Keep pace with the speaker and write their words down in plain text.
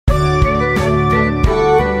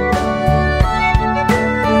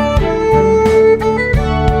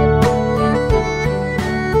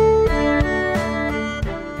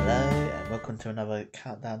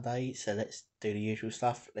Monday, so let's do the usual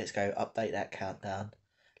stuff. Let's go update that countdown.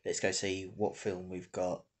 Let's go see what film we've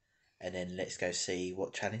got, and then let's go see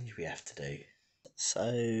what challenge we have to do.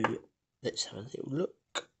 So let's have a little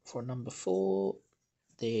look for number 4.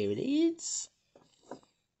 There it is.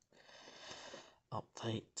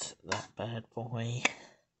 Update that bad boy.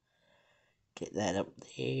 Get that up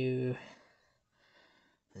there.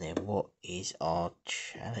 And then what is our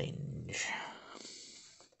challenge?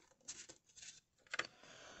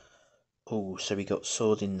 Oh, so we got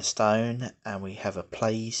Sword in the Stone, and we have a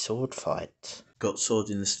play sword fight. Got Sword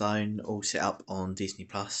in the Stone all set up on Disney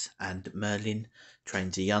Plus, and Merlin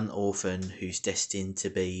trains a young orphan who's destined to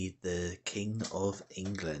be the King of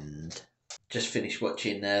England. Just finished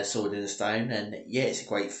watching Sword in the Stone, and yeah, it's a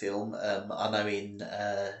great film. I know in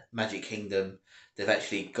Magic Kingdom they've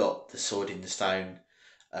actually got the Sword in the Stone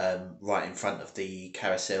right in front of the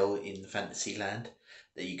carousel in Fantasyland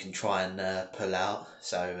that you can try and pull out.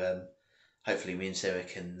 So hopefully me and Sarah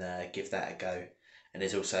can give that a go. And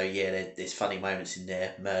there's also, there's funny moments in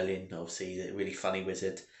there. Merlin, obviously, a really funny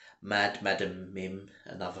wizard. Madam Mim,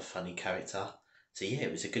 another funny character. So yeah,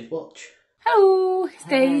 it was a good watch. Hello, it's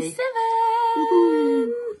day 7.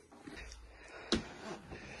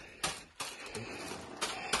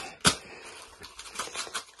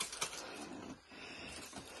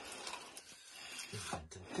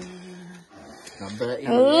 Number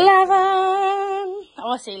 11.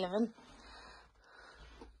 Oh, I see 11.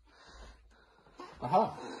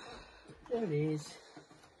 Aha. There it is.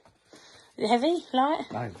 Is it heavy?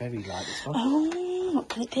 Light? No, very light this one. Oh, what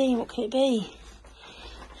can it be? What can it be?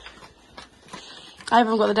 I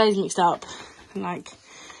haven't got the days mixed up. Like,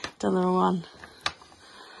 done the wrong one.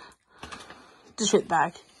 Just rip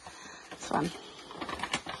bag. It's fun.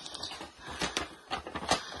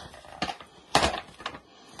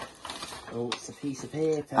 Oh, it's a piece of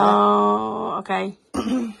paper. Oh, okay.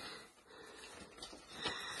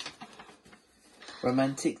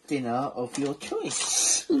 Romantic dinner of your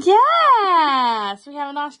choice. Yes! We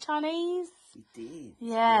have a nice Chinese. We did.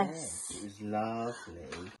 Yes. It was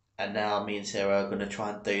lovely. And now me and Sarah are going to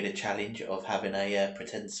try and do the challenge of having a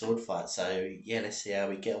pretend sword fight. So, yeah, let's see how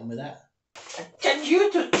we get on with that. I tell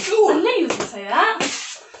you to chew! I knew you was going to say that.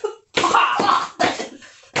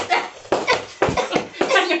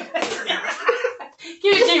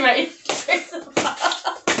 Give it to me, mate.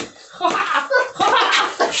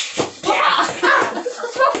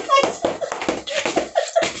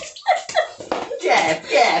 Jab,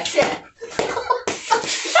 jab, jab.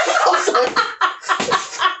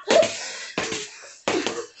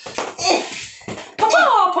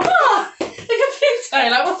 Papa! Look at Pinto,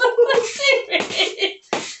 like, what's the doing?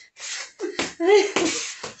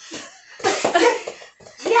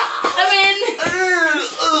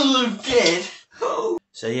 Oh, dead.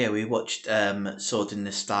 So yeah, we watched Sword in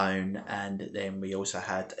the Stone, and then we also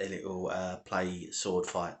had a little play sword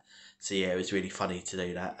fight. So yeah, it was really funny to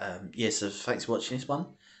do that. Yeah, so thanks for watching this one,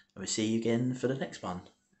 and we'll see you again for the next one.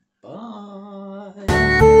 Bye.